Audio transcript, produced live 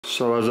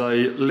So as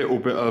a little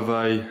bit of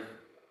a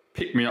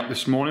pick-me-up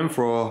this morning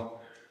for our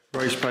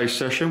race pace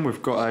session,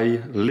 we've got a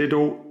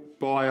Lidl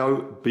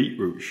Bio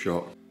beetroot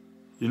shot.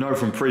 You know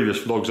from previous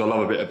vlogs I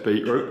love a bit of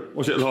beetroot.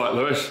 What's it like,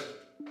 Lewis?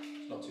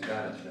 It's not too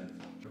bad actually.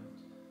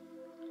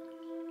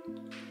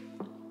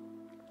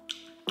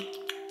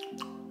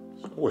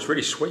 Oh, it's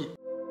really sweet.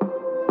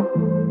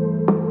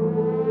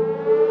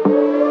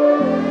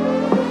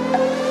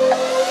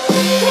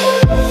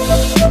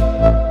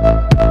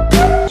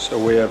 So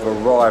we have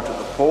arrived at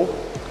the pool.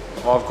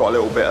 I've got a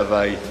little bit of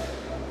a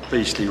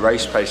beastly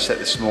race pace set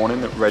this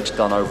morning that Reg's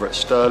done over at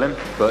Stirling,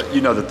 but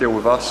you know the deal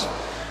with us.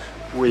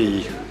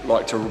 We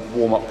like to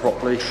warm up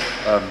properly.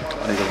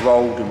 I need a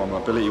roll, do my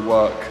mobility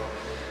work,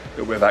 a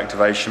little bit of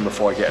activation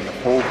before I get in the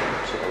pool.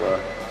 So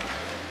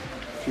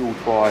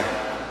fueled by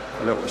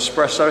a little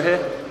espresso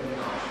here.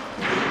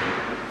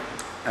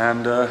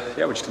 And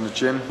yeah, we're just in the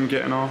gym and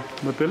getting our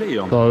mobility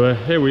on. So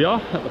here we are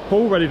at the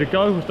pool, ready to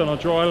go. We've done our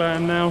dry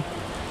land now.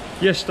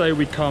 Yesterday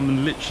we come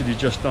and literally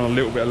just done a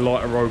little bit of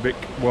light aerobic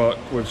work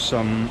with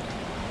some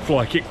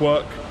fly kick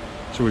work.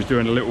 So we was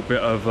doing a little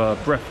bit of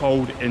breath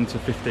hold into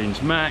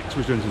 15s max. We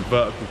was doing some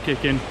vertical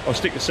kicking. I'll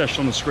stick the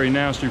session on the screen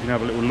now so you can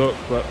have a little look,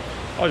 but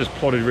I just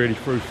plodded really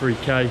through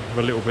 3K with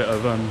a little bit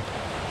of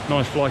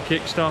nice fly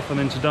kick stuff. And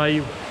then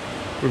today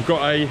we've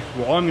got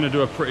well, I'm gonna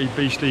do a pretty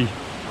beastly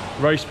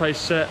race pace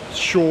set,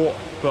 short,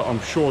 but I'm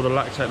sure the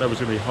lactate level is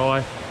gonna be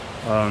high.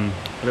 A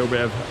little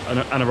bit of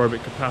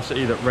anaerobic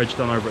capacity that Reg's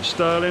done over at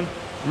Stirling.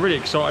 I'm really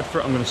excited for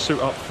it. I'm going to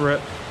suit up for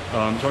it.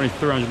 It's only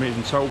 300 metres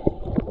in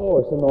total. Oh,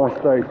 it's a nice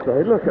day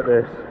today. Look at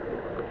this.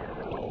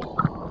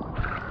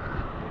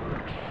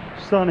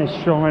 Sun is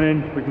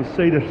shining. We can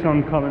see the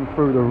sun coming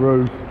through the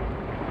roof.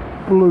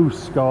 Blue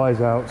skies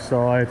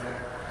outside.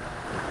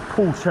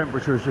 Pool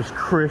temperature is just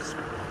crisp.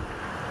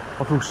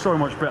 I feel so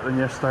much better than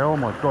yesterday. Oh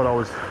my God, I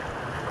was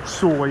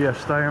sore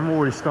yesterday. I'm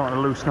already starting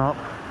to loosen up.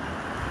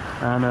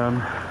 And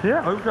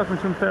yeah, hopefully I can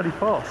swim fairly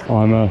fast.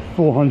 I'm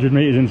 400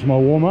 metres into my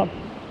warm-up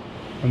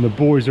and the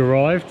boy's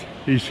arrived.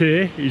 He's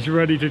here, he's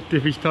ready to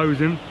dip his toes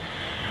in.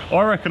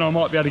 I reckon I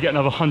might be able to get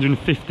another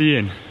 150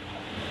 in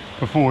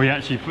before he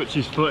actually puts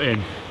his foot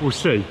in. We'll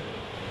see,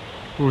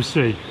 we'll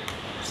see.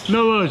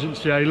 No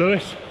urgency, eh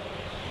Lewis?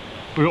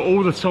 We've got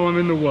all the time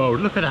in the world.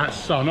 Look at that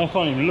sun, I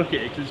can't even look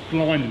at it because it's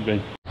blinding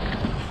me.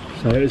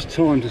 So it's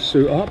time to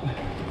suit up.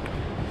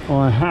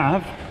 I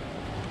have,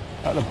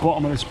 at the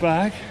bottom of this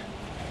bag,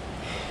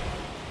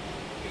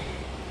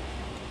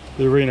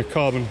 the Arena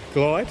Carbon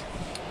Glide,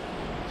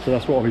 so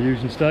that's what I'll be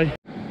using today.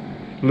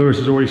 Lewis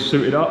has already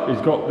suited up.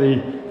 He's got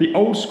the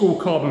old school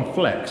Carbon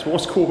Flex. But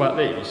what's cool about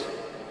these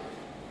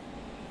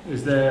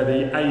is they're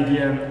the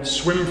ADM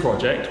swim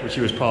project, which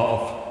he was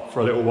part of for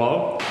a little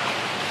while.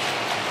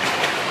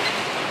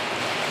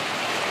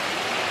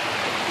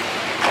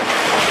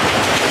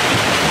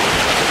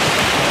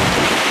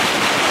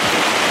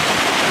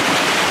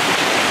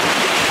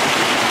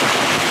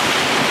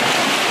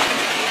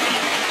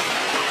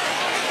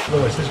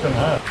 Lewis, this is going to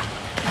hurt.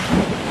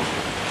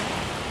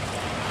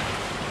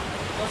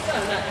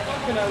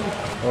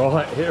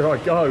 Alright, here I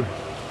go.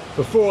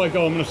 Before I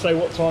go, I'm going to say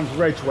what times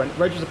Reg went.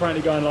 Reg was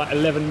apparently going like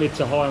 11 mid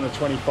to high on the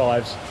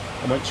 25s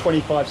and went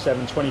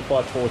 25.7,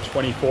 25.4,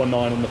 24.9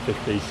 on the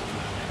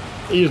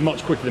 50s. He is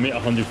much quicker than me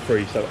at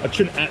 100 so I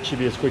shouldn't actually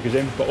be as quick as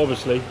him, but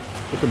obviously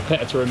the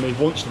competitor in me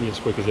wants to be as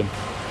quick as him.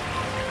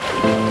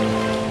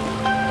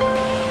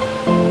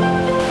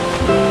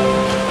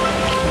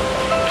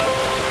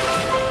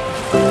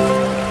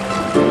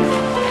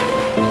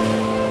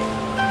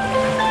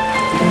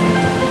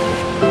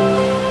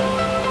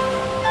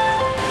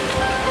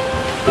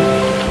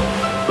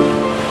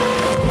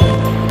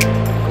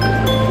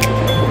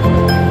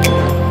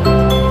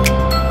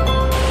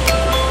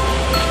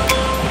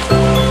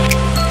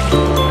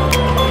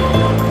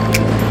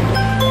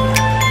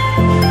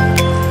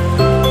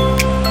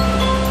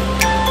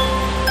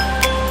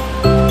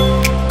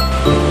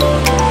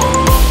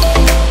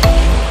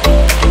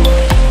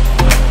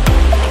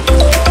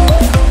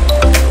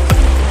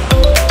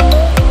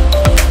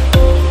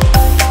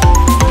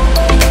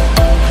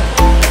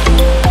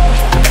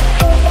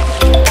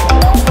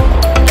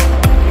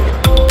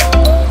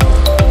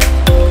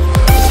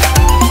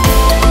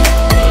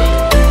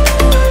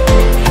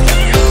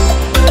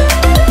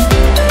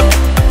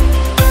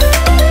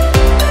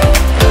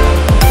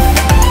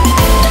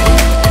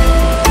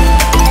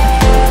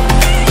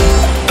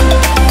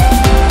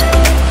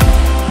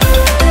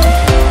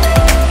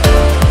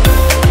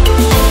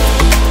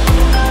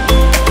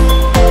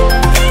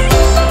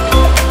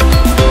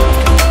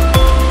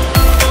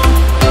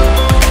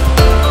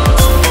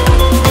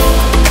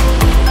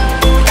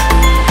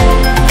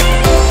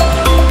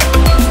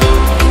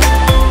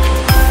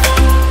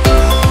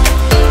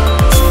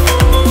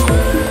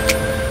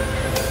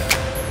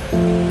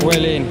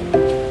 Well in.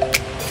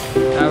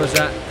 How was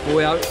that,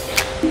 boyo?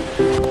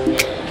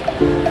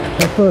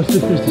 Our first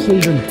distance this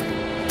season.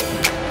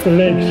 The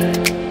legs,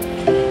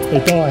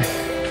 they die.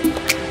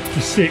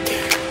 The sick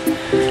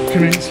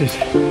commences.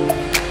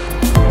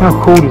 How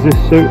cool does this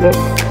suit look?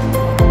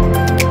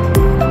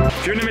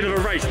 If you're in the middle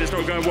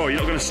work's not going well, you're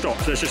not going to stop,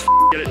 so let's just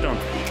get it done.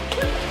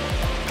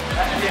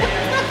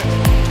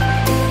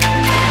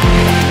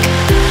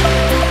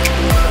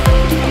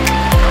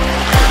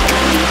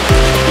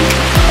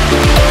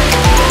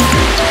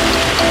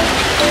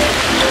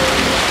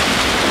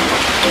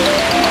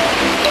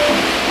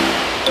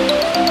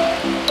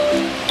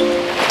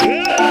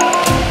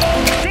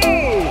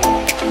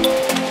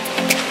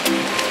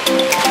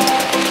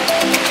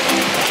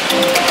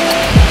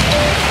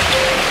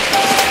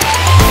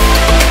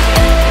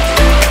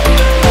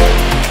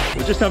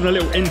 Just having a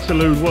little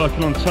interlude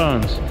working on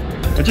turns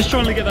and just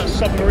trying to get that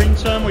submarine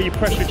turn where you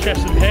press your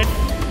chest and head,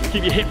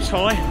 keep your hips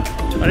high,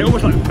 and it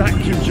almost like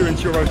vacuums you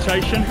into your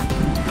rotation.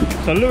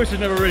 So Lewis has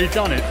never really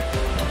done it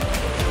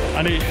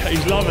and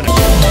he's loving it.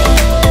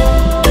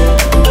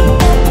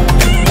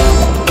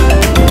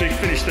 We've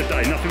finished the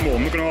day, nothing more.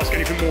 I'm not going to ask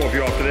anything more of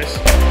you after this.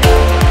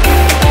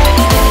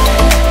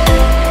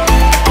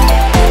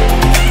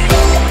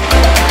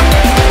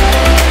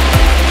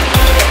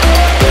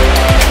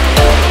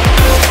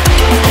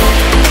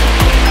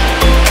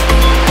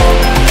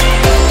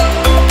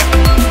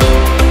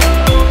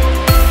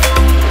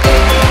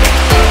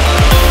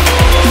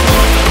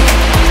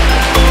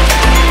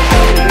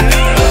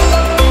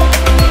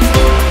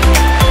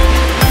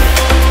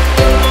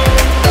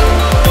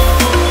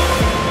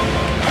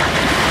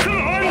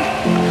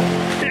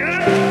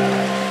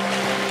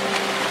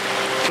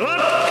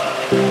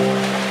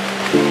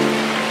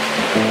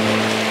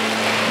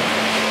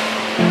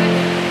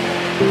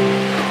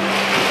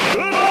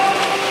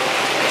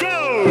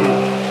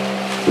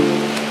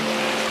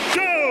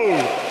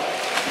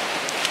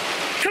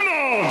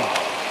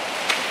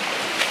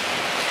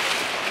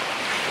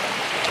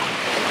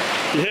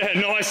 Yeah,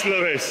 nice,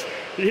 Lewis.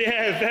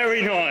 Yeah,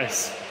 very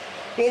nice.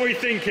 What were we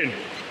thinking?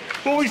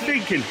 What were we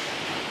thinking?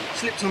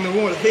 Slipped on the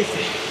wall, I hit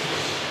it.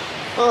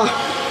 Oh.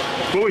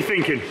 What were we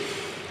thinking?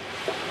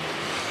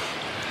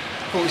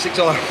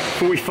 46i.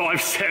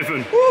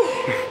 45.7.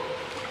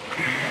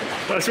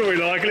 That's what we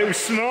like, a little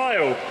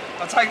smile.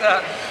 I'll take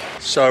that.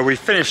 So we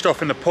finished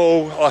off in the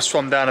pool. I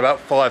swam down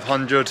about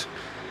 500.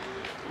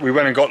 We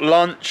went and got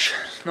lunch,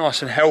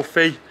 nice and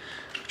healthy.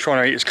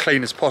 Trying to eat as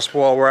clean as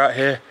possible while we're out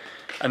here.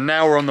 And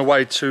now we're on the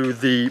way to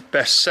the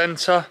Best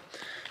Centre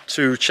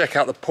to check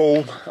out the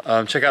pool,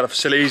 check out the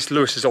facilities.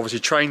 Lewis has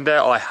obviously trained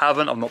there. I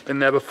haven't, I've not been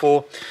there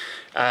before.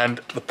 And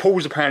the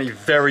pool's apparently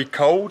very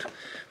cold,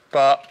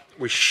 but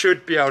we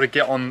should be able to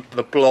get on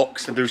the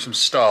blocks and do some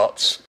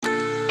starts.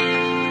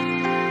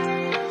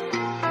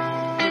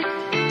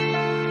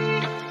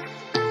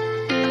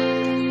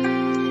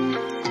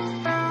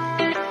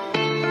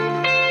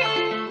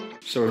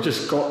 So we've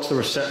just got to the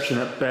reception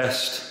at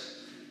Best.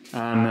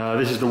 And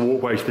this is the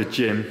walkway to the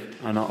gym,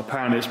 and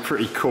apparently it's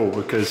pretty cool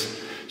because,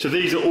 so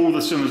these are all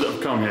the swimmers that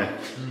have come here.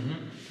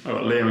 I've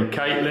got Liam and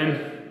Caitlin,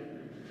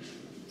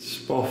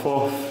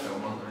 Spoffoff,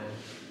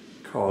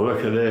 oh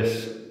look at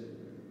this,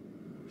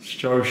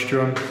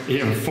 Strostrom,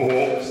 Ian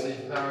Fort,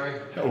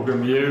 Helga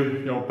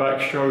Mew, the old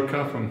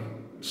backstroker from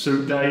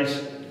Suit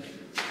Days,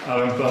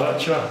 Alan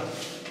Bircher,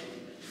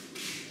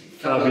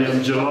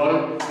 Fabian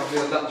Gelo, Have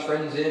your Dutch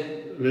friends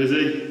here?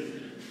 Lizzie,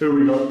 who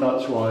we got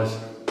Dutch wise?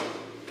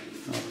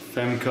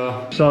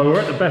 Femke. So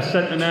we're at the Best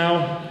Centre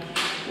now.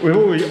 We've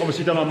already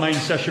obviously done our main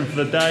session for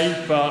the day,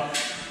 but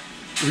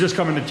we've just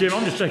come in the gym.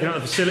 I'm just checking out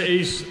the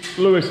facilities.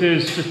 Lewis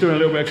is just doing a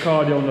little bit of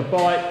cardio on the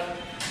bike.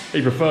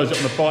 He prefers it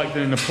on the bike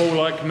than in the pool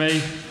like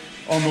me.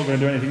 I'm not going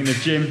to do anything in the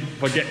gym.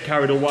 If I get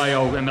carried away,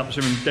 I'll end up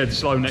swimming dead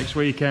slow next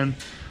weekend.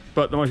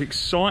 But the most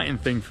exciting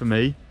thing for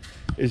me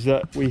is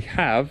that we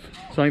have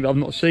something that I've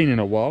not seen in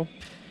a while.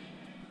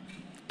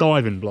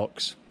 Diving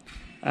blocks.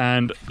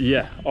 And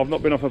yeah, I've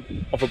not been off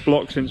a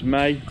block since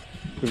May.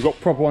 We've got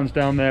proper ones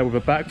down there with a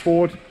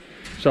backboard.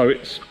 So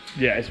it's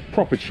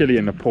proper chilly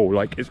in the pool.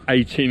 Like it's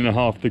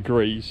 18.5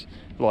 degrees.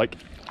 Like,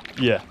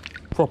 yeah,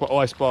 proper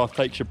ice bath,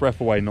 takes your breath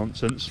away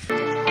nonsense.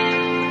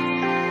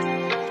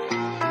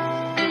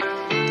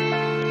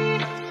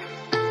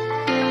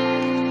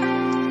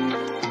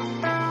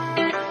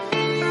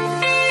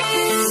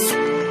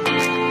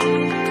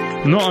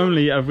 Not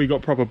only have we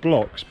got proper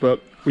blocks,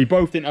 but we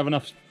both didn't have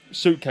enough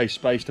suitcase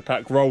space to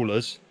pack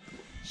rollers,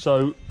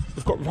 so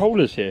we've got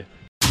rollers here.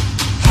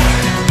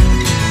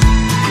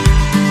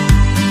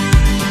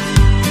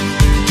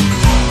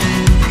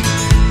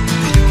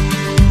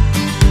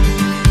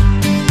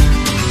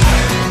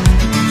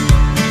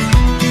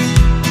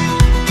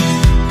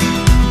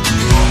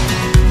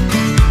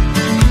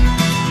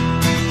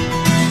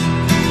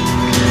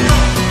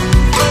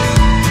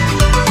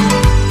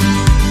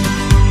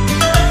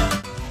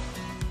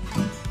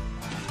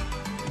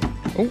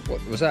 Oh,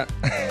 what was that?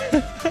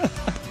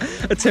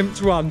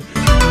 Attempt one.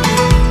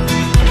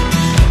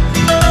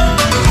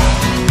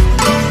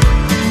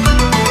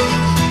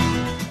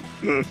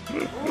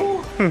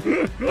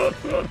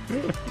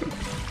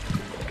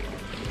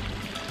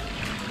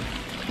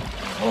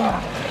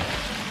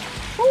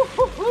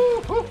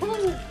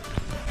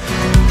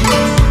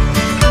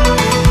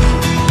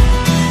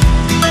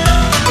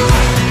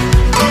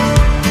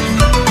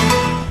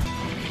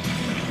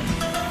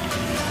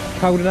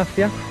 Cold enough,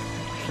 yeah?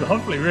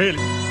 Lovely, really.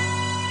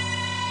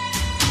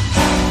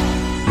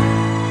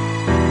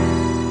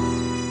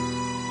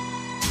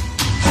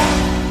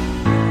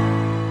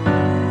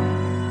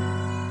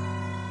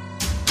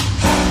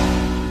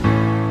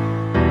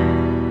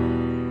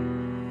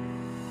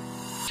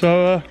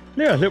 So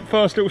yeah,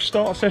 first little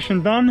start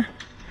session done.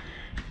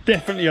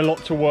 Definitely a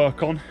lot to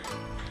work on.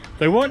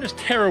 They weren't as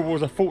terrible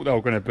as I thought they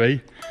were going to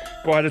be,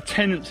 but I had a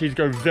tendency to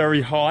go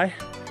very high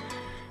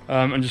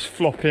and just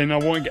flop in. I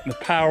wasn't getting the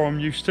power I'm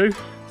used to.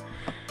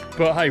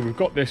 But hey, we've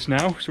got this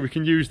now, so we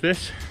can use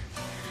this.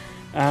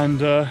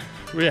 And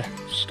yeah,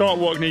 start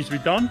work needs to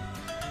be done,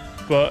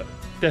 but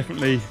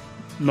definitely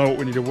know what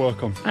we need to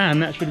work on.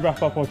 And that should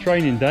wrap up our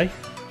training day.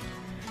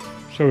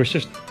 So it's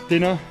just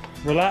dinner,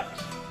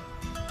 relax,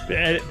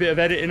 bit of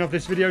editing of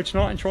this video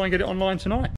tonight and try and get it online tonight.